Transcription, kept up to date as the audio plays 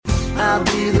I'll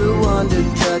be the one to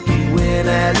tuck you in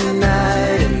at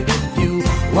night. And if you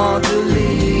want to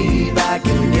leave, I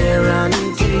can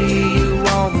guarantee you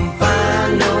won't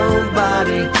find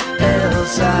nobody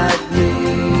else like me.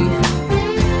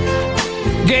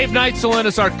 Gabe Neitzel in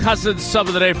is our cousin sub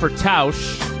of the day for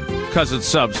Tausch. Cousin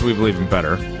subs, we believe in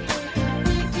better.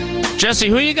 Jesse,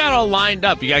 who you got all lined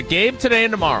up? You got Gabe today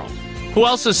and tomorrow. Who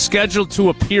else is scheduled to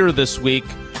appear this week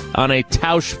on a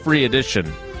Tausch-free edition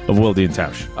of Wilde and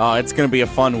Tausch? Oh, it's going to be a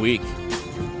fun week.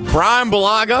 Brian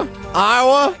Balaga,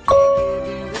 Iowa.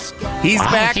 He's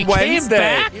back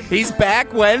Wednesday. He's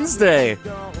back Wednesday.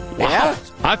 Wow. Yeah.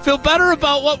 I feel better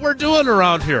about what we're doing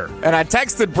around here. And I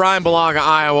texted Brian Balaga,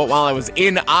 Iowa, while I was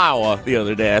in Iowa the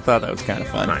other day. I thought that was kind of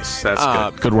fun. Nice. That's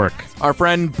good. Good work. Our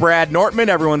friend Brad Nortman,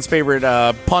 everyone's favorite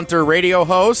punter radio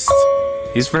host.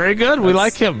 He's very good. We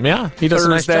like him. Yeah, he does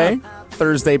Thursday. a nice job.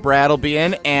 Thursday, Brad will be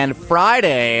in. And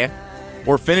Friday,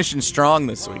 we're finishing strong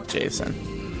this week,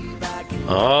 Jason.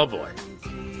 Oh, boy.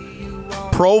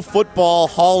 Pro Football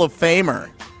Hall of Famer.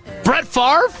 Brett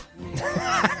Favre?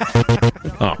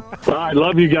 Oh. I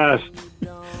love you guys.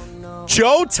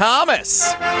 Joe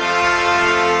Thomas.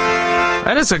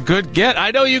 That is a good get. I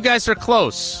know you guys are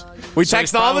close. We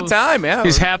text all the time, yeah.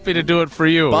 He's happy to do it for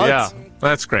you. Buds. Yeah,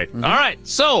 that's great. Mm-hmm. All right,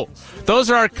 so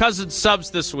those are our cousin subs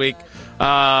this week.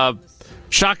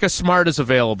 Shaka Smart is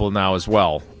available now as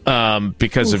well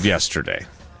because of yesterday.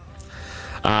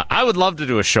 I would love to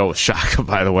do a show with Shaka,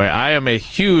 by the way. I am a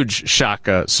huge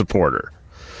Shaka supporter.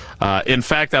 In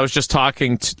fact, I was just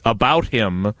talking about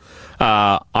him.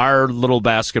 Our little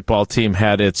basketball team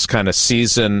had its kind of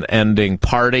season-ending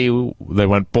party. They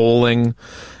went bowling.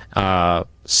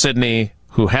 Sydney,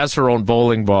 who has her own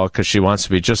bowling ball because she wants to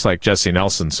be just like Jessie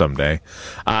Nelson someday,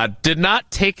 did not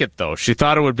take it, though. She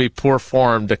thought it would be poor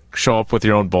form to show up with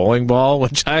your own bowling ball,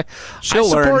 which I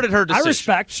supported her decision. I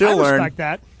respect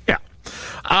that. Yeah.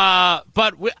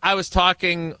 But I was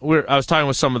talking with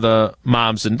some of the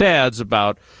moms and dads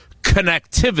about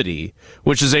connectivity,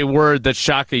 which is a word that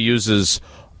Shaka uses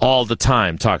all the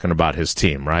time talking about his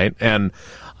team, right? And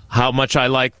how much I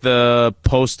like the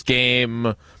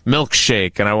post-game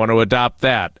milkshake, and I want to adopt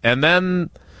that. And then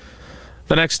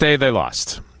the next day they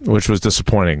lost, which was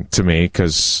disappointing to me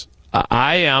because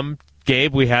I am,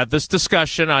 Gabe, we had this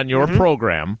discussion on your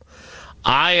program.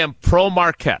 I am pro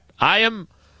Marquette. I am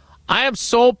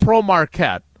so pro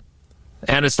Marquette.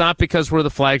 And it's not because we're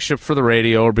the flagship for the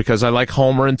radio or because I like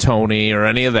Homer and Tony or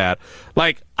any of that.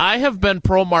 Like, I have been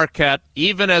pro Marquette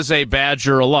even as a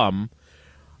Badger alum.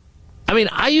 I mean,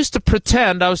 I used to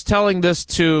pretend, I was telling this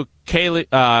to Kaylee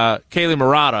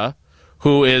Murata,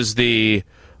 who is the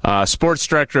sports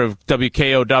director of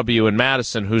WKOW in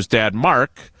Madison, whose dad,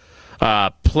 Mark,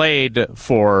 played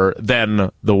for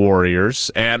then the Warriors.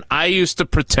 And I used to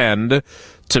pretend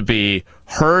to be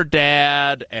her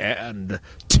dad and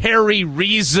Terry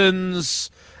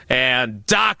Reasons and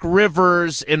Doc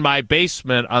Rivers in my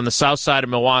basement on the south side of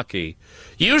Milwaukee,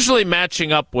 usually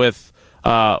matching up with,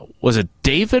 was it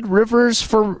David Rivers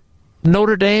for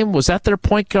Notre Dame? Was that their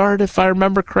point guard, if I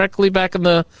remember correctly, back in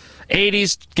the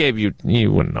 80s? Gabe,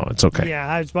 you wouldn't know. It's okay. Yeah,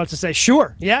 I was about to say,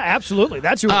 sure. Yeah, absolutely.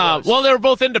 That's who it was. Well, they were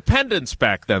both independents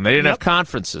back then. They didn't have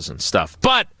conferences and stuff.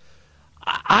 But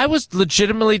I was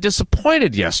legitimately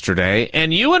disappointed yesterday,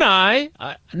 and you and I,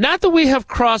 not that we have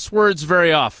crosswords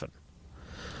very often,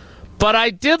 but I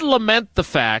did lament the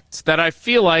fact that I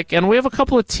feel like, and we have a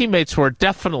couple of teammates who are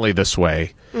definitely this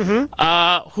way,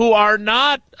 who are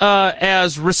not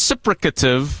as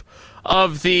reciprocative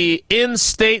of the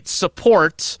in-state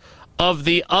support of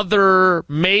the other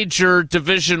major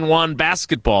Division I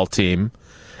basketball team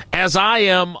as I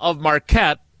am of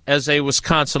Marquette as a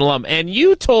Wisconsin alum. And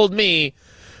you told me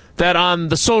that on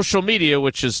the social media,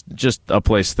 which is just a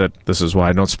place that this is why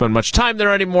I don't spend much time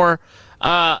there anymore,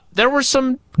 there were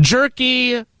some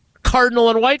jerky Cardinal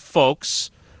and White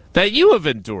folks that you have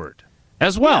endured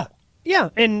as well. Yeah,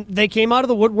 and they came out of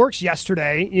the woodworks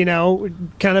yesterday,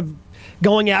 kind of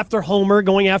going after Homer,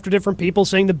 going after different people,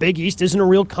 saying the Big East isn't a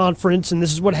real conference, and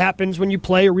this is what happens when you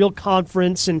play a real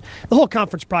conference. And the whole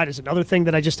conference pride is another thing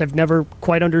that I just have never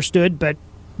quite understood, but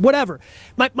whatever.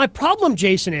 My problem,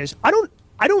 Jason, is I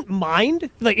don't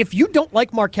mind. Like, if you don't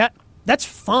like Marquette, that's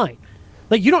fine.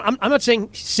 Like, you don't. I'm not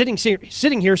saying sitting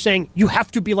here saying you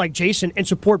have to be like Jason and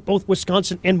support both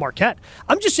Wisconsin and Marquette.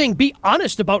 I'm just saying be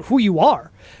honest about who you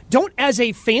are. Don't, as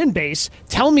a fan base,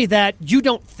 tell me that you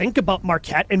don't think about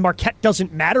Marquette and Marquette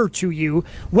doesn't matter to you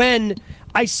when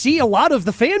I see a lot of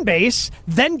the fan base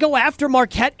then go after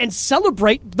Marquette and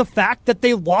celebrate the fact that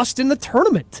they lost in the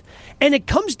tournament. And it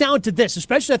comes down to this,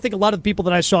 especially I think a lot of the people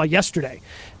that I saw yesterday.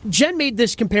 Jen made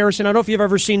this comparison. I don't know if you've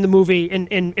ever seen the movie, and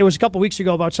it was a couple weeks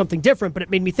ago about something different, but it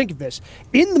made me think of this.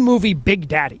 In the movie Big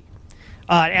Daddy,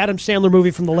 Adam Sandler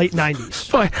movie from the late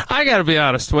 90s. Boy, I got to be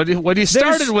honest. When you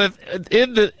started with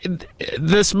in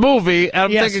this movie,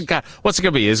 I'm thinking, God, what's it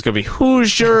going to be? Is it going to be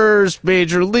Hoosiers,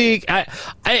 Major League?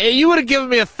 You would have given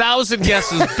me 1,000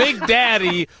 guesses. Big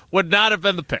Daddy would not have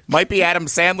been the pick. Might be Adam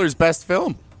Sandler's best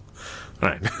film. All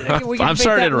right. I'm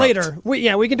sorry to interrupt. Later.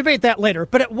 We can debate that later.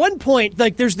 But at one point,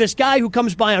 there's this guy who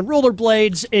comes by on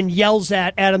rollerblades and yells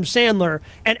at Adam Sandler,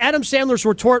 and Adam Sandler's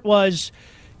retort was,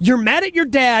 "You're mad at your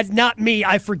dad, not me.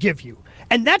 I forgive you."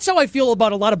 And that's how I feel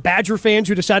about a lot of Badger fans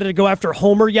who decided to go after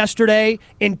Homer yesterday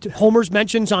in Homer's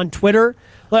mentions on Twitter.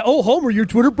 Like, oh, Homer, your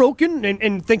Twitter broken?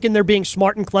 And thinking they're being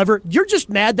smart and clever. You're just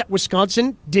mad that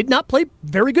Wisconsin did not play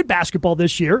very good basketball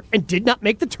this year and did not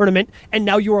make the tournament, and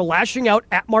now you are lashing out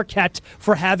at Marquette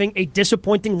for having a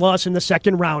disappointing loss in the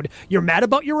second round. You're mad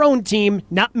about your own team,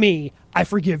 not me. I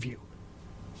forgive you.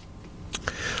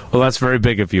 Well, that's very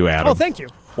big of you, Adam. Oh, thank you.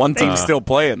 One team's still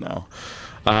playing, though.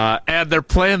 And they're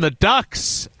playing the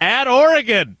Ducks at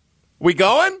Oregon. We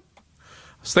going?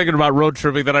 I was thinking about road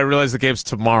tripping, then I realized the game's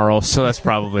tomorrow, so that's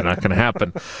probably not going to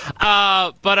happen.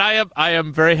 But I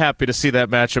am very happy to see that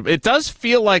matchup. It does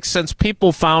feel like since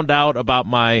people found out about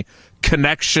my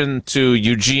connection to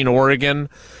Eugene, Oregon,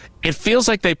 it feels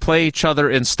like they play each other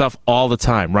in stuff all the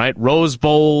time, right? Rose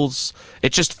Bowls.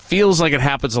 It just feels like it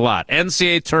happens a lot.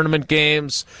 NCAA tournament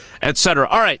games, etc.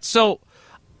 All right, so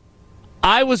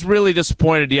I was really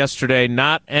disappointed yesterday.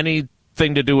 Not anything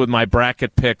to do with my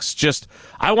bracket picks. Just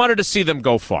I wanted to see them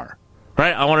go far,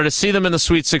 right? I wanted to see them in the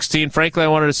Sweet 16. Frankly, I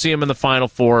wanted to see them in the Final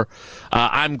Four.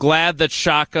 I'm glad that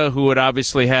Shaka, who had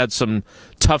obviously had some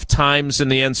tough times in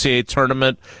the NCAA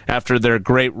tournament after their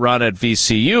great run at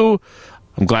VCU,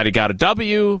 I'm glad he got a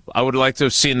W. I would like to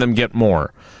have seen them get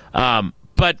more.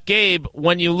 But, Gabe,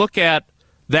 when you look at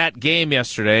that game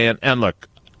yesterday, and look,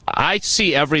 I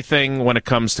see everything when it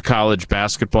comes to college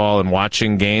basketball and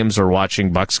watching games or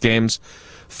watching Bucks games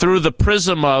through the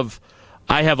prism of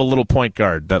I have a little point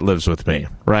guard that lives with me,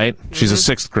 right? Mm-hmm. She's a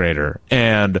sixth grader.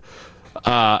 And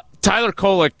Tyler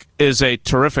Kolek is a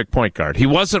terrific point guard. He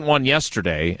wasn't one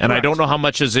yesterday, and I don't know how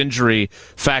much his injury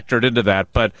factored into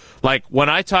that. But, like, when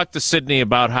I talked to Sydney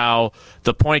about how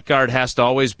the point guard has to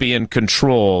always be in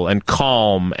control and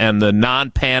calm and the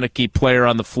non-panicky player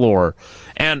on the floor,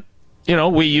 and you know,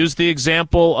 we used the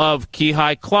example of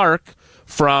Kihei Clark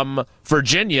from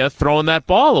Virginia throwing that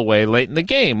ball away late in the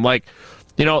game. Like,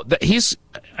 you know,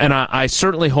 I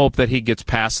certainly hope that he gets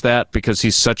past that because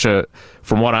he's such a,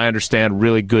 from what I understand,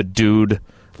 really good dude,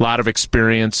 a lot of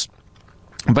experience.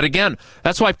 But again,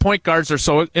 that's why point guards are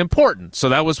so important. So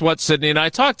that was what Sydney and I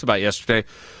talked about yesterday.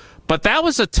 But that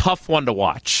was a tough one to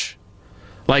watch.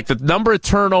 Like the number of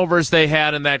turnovers they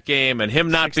had in that game and him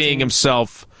not 16. Being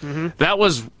himself, that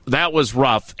was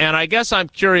rough. And I guess I'm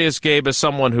curious, Gabe, as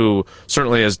someone who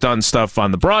certainly has done stuff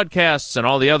on the broadcasts and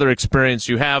all the other experience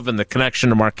you have in the connection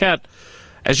to Marquette,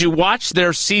 as you watch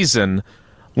their season,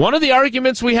 one of the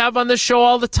arguments we have on this show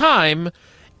all the time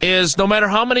is no matter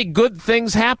how many good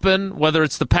things happen, whether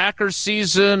it's the Packers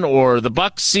season or the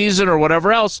Bucks season or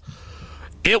whatever else,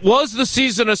 it was the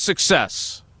season of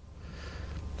success.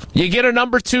 You get a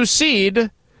number 2 seed,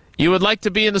 you would like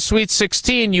to be in the Sweet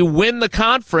 16, you win the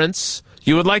conference,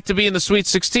 you would like to be in the Sweet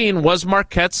 16. Was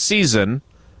Marquette's season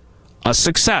a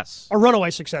success? A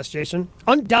runaway success, Jason.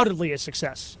 Undoubtedly a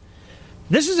success.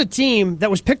 This is a team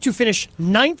that was picked to finish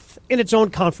 9th in its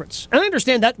own conference. And I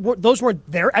understand that those weren't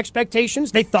their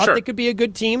expectations. They thought they could be a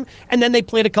good team, and then they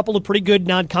played a couple of pretty good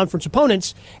non-conference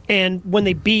opponents. And when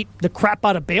they beat the crap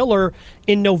out of Baylor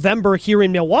in November here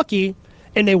in Milwaukee,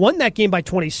 and they won that game by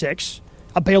 26,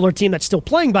 a Baylor team that's still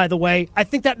playing, by the way, I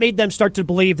think that made them start to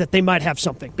believe that they might have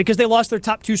something because they lost their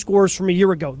top 2 scorers from a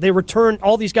year ago. They returned.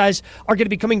 All these guys are going to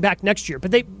be coming back next year.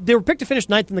 But they were picked to finish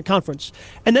 9th in the conference.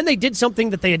 And then they did something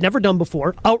that they had never done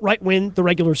before, outright win the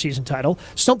regular season title,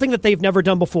 something that they've never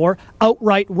done before,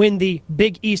 outright win the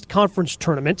Big East Conference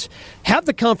Tournament, have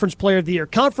the Conference Player of the Year,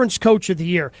 Conference Coach of the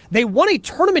Year. They won a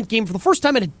tournament game for the first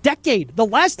time in a decade. The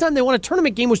last time they won a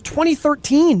tournament game was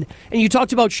 2013. And you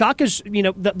talked about Shaka's,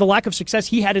 the lack of success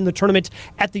he had in the tournament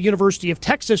at the University of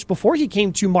Texas before he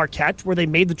came to Marquette, where they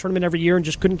made the tournament every year and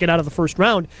just couldn't get out of the first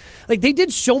round. Like, they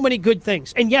did so many good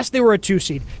things. And yes, they were a 2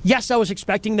 seed. Yes, I was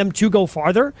expecting them to go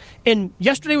farther. And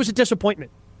yesterday was a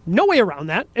disappointment. No way around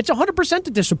that. It's 100%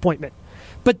 a disappointment.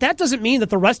 But that doesn't mean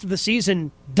that the rest of the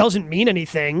season doesn't mean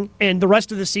anything. And the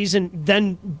rest of the season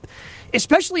then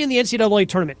especially in the NCAA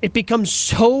tournament, it becomes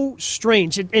so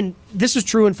strange. And this is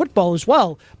true in football as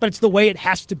well, but it's the way it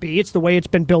has to be. It's the way it's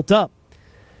been built up.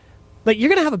 Like, you're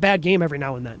going to have a bad game every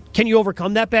now and then. Can you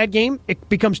overcome that bad game? It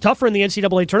becomes tougher in the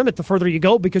NCAA tournament the further you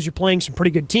go because you're playing some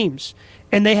pretty good teams.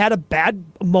 And they had a bad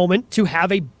moment to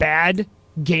have a bad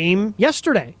game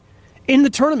yesterday in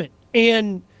the tournament.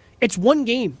 And it's one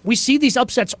game. We see these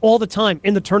upsets all the time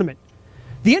in the tournament.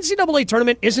 The NCAA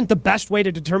tournament isn't the best way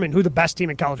to determine who the best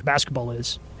team in college basketball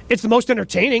is. It's the most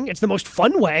entertaining. It's the most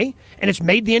fun way. And it's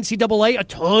made the NCAA a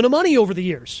ton of money over the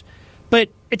years. But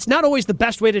it's not always the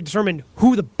best way to determine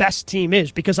who the best team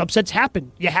is because upsets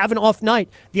happen. You have an off night.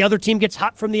 The other team gets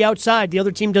hot from the outside. The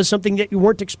other team does something that you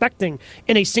weren't expecting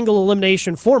in a single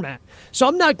elimination format. So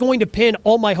I'm not going to pin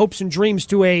all my hopes and dreams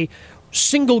to a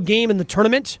single game in the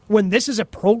tournament when this is a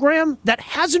program that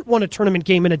hasn't won a tournament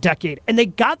game in a decade, and they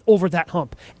got over that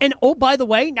hump. And oh, by the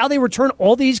way, now they return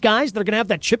all these guys that are going to have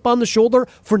that chip on the shoulder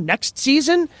for next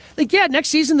season. Like, yeah, next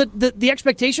season the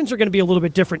expectations are going to be a little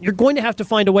bit different. You're going to have to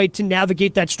find a way to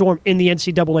navigate that storm in the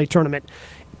NCAA tournament.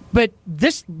 But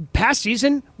this past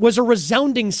season was a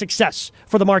resounding success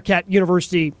for the Marquette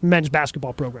University men's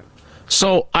basketball program.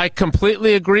 So I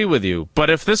completely agree with you, but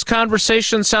if this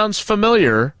conversation sounds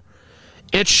familiar,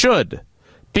 it should,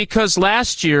 because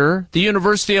last year, the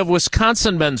University of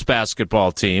Wisconsin men's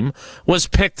basketball team was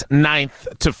picked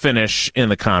 9th to finish in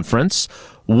the conference,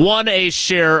 won a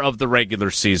share of the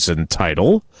regular season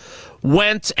title,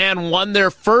 went and won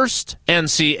their first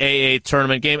NCAA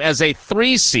tournament game as a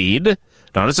 3 seed,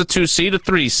 not as a 2 seed, a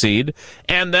 3 seed,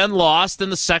 and then lost in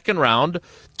the second round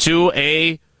to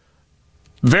a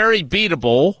very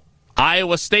beatable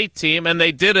Iowa State team, and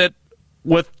they did it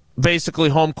with basically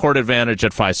home court advantage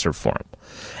at Fiserv Forum.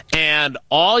 And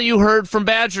all you heard from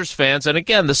Badgers fans, and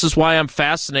again, this is why I'm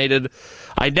fascinated.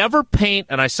 I never paint,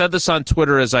 and I said this on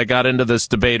Twitter as I got into this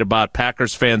debate about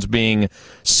Packers fans being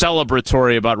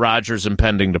celebratory about Rodgers'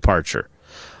 impending departure.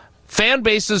 Fan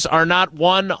bases are not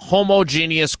one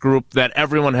homogeneous group that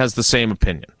everyone has the same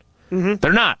opinion. Mm-hmm.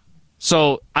 They're not.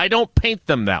 So I don't paint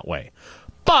them that way.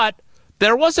 But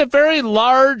there was a very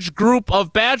large group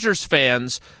of Badgers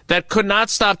fans that could not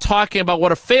stop talking about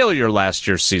what a failure last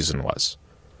year's season was.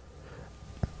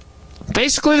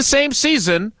 Basically the same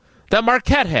season that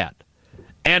Marquette had.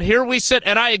 And here we sit,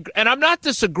 and I'm not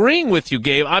disagreeing with you,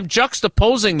 Gabe. I'm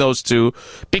juxtaposing those two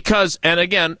because, and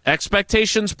again,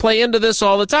 expectations play into this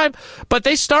all the time, but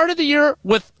they started the year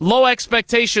with low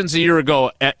expectations a year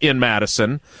ago in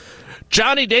Madison.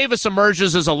 Johnny Davis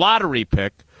emerges as a lottery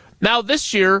pick. Now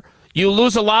this year, you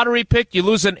lose a lottery pick, you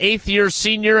lose an 8th-year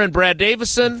senior in Brad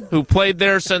Davison, who played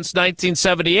there since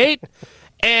 1978,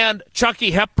 and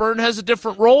Chucky Hepburn has a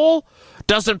different role,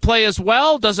 doesn't play as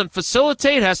well, doesn't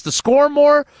facilitate, has to score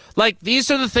more. Like, these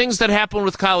are the things that happen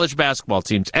with college basketball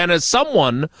teams. And as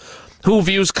someone who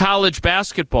views college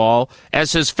basketball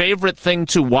as his favorite thing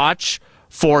to watch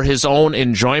for his own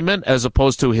enjoyment as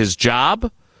opposed to his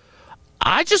job,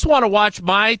 I just want to watch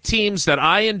my teams that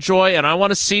I enjoy and I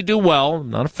want to see do well. I'm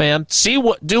not a fan.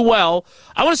 Do well.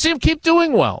 I want to see them keep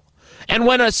doing well. And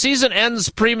when a season ends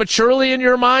prematurely in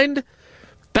your mind,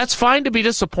 that's fine to be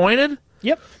disappointed.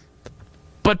 Yep.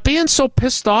 But being so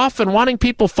pissed off and wanting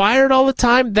people fired all the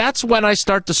time, that's when I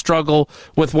start to struggle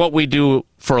with what we do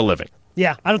for a living.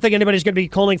 Yeah, I don't think anybody's going to be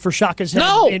calling for Shaka's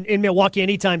head in Milwaukee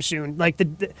anytime soon. Like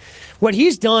what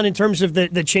he's done in terms of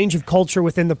the change of culture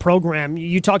within the program,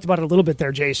 you talked about it a little bit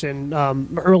there, Jason,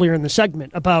 earlier in the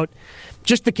segment, about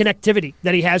just the connectivity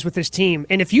that he has with his team.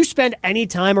 And if you spend any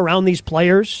time around these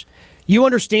players, you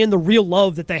understand the real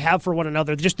love that they have for one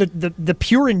another, just the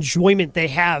pure enjoyment they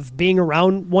have being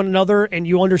around one another, and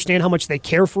you understand how much they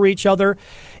care for each other.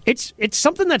 It's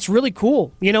something that's really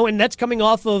cool, and that's coming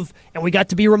off of, and we got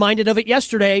to be reminded of it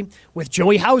yesterday with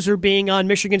Joey Hauser being on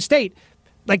Michigan State.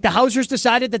 Like, the Hausers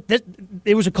decided that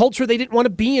it was a culture they didn't want to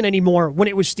be in anymore when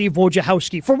it was Steve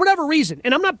Wojciechowski for whatever reason.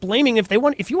 And I'm not blaming if you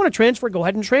want to transfer, go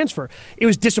ahead and transfer. It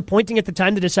was disappointing at the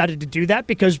time they decided to do that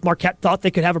because Marquette thought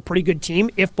they could have a pretty good team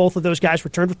if both of those guys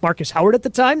returned with Marcus Howard at the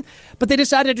time. But they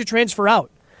decided to transfer out.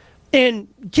 And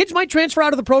kids might transfer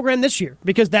out of the program this year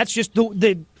because that's just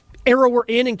the era we're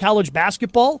in college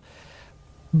basketball.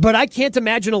 But I can't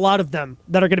imagine a lot of them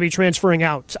that are going to be transferring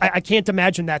out. I can't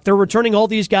imagine that. They're returning all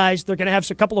these guys. They're going to have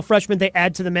a couple of freshmen they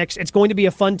add to the mix. It's going to be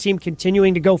a fun team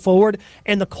continuing to go forward.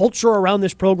 And the culture around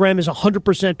this program is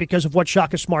 100% because of what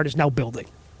Shaka Smart is now building.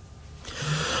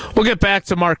 We'll get back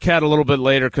to Marquette a little bit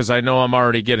later because I know I'm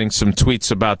already getting some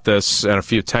tweets about this and a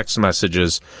few text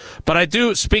messages. But I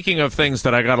do, speaking of things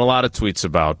that I got a lot of tweets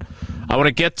about, I want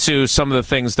to get to some of the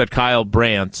things that Kyle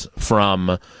Brandt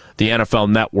from the NFL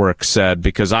Network said,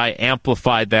 because I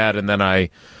amplified that and then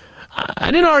I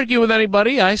I didn't argue with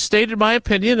anybody. I stated my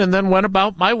opinion and then went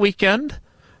about my weekend.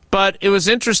 But it was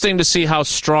interesting to see how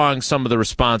strong some of the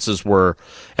responses were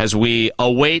as we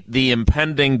await the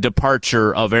impending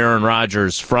departure of Aaron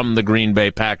Rodgers from the Green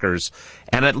Bay Packers.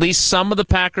 And at least some of the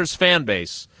Packers fan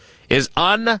base is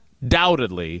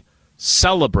undoubtedly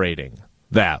celebrating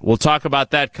that. We'll talk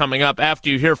about that coming up after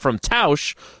you hear from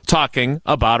Tausch talking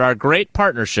about our great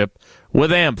partnership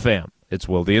with AmFam. It's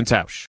Wilde and Tausch.